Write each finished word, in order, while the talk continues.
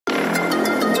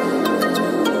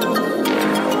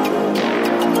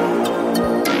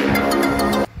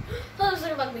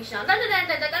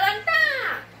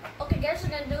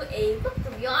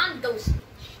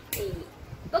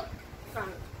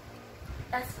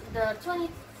the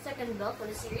 22nd book of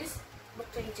the series,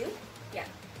 book 22. Yeah,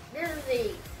 this is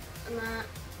a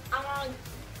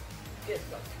good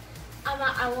book.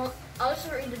 I will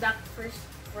also read the back first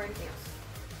for anything else.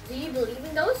 Do you believe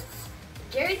in ghosts?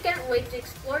 Jerry can't wait to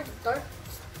explore the dark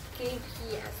cave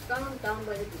he has found down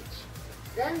by the beach.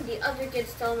 Then the other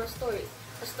kids tell him a story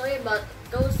about a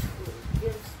ghost who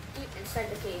lives deep inside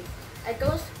the cave. A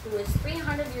ghost who is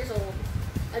 300 years old.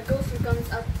 A ghost who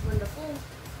comes up when the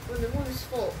moon is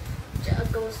full. A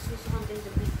ghost who's haunting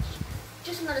the beach.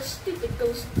 Just not a stupid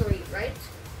ghost story, right?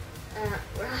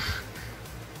 Of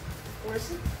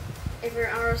course, if you're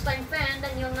an Arstein fan,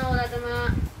 then you'll know that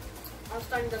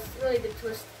Arstein does really good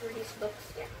twists for these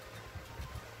books. Yeah,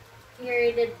 here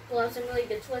he did pull out some really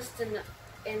good twists in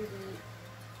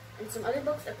some other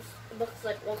books. Books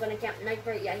like Welcome to Camp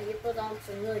Nightmare. Yeah, he put on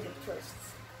some really good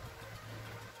twists.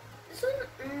 This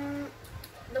one,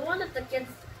 the one that the kids.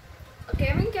 Okay,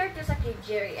 our main character is actually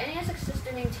Jerry, and he has a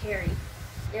sister named Harry.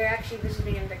 They're actually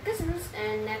visiting their cousins,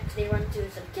 and next they run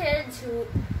to some kids who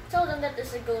tell them that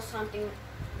there's a ghost haunting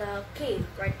the cave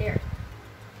right there.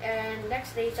 And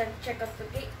next they decide to check out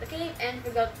the cave and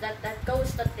forgot that that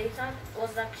ghost that they thought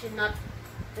was actually not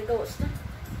the ghost.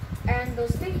 And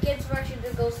those baby kids were actually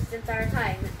the ghosts the entire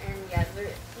time. And yeah,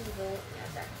 they're evil.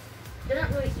 Yeah, they're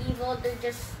not really evil. They're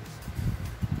just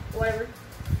whatever.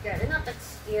 Yeah, they're not that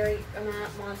scary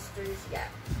monsters. Yeah,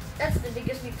 that's the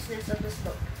biggest weakness of this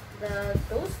book. The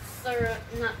ghosts are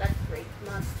not that great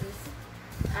monsters.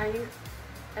 I mean,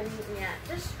 yeah,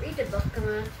 just read the book. Come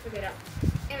on, figure it out.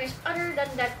 Anyways, other than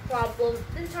that problem,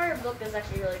 the entire book is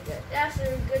actually really good. It has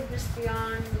a good mystery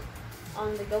on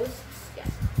the ghosts. Yeah,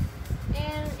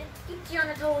 and it keeps you on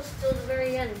the toes till the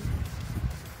very end.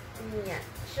 Yeah,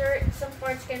 sure, some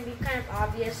parts can be kind of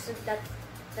obvious that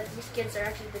these kids are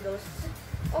actually the ghosts.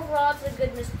 Overall, it's a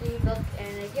good mystery book,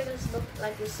 and I give this book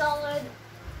like a solid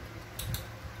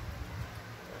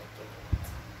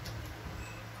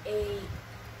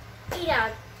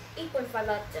 8.5 out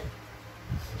of 10.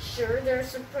 Sure, there are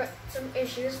some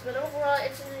issues, but overall,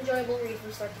 it's an enjoyable read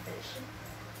from start to finish.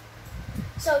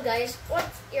 So, guys,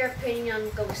 what's your opinion on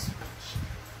Goosebumps?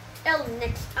 Till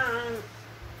next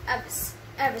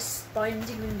have a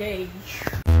splendid day.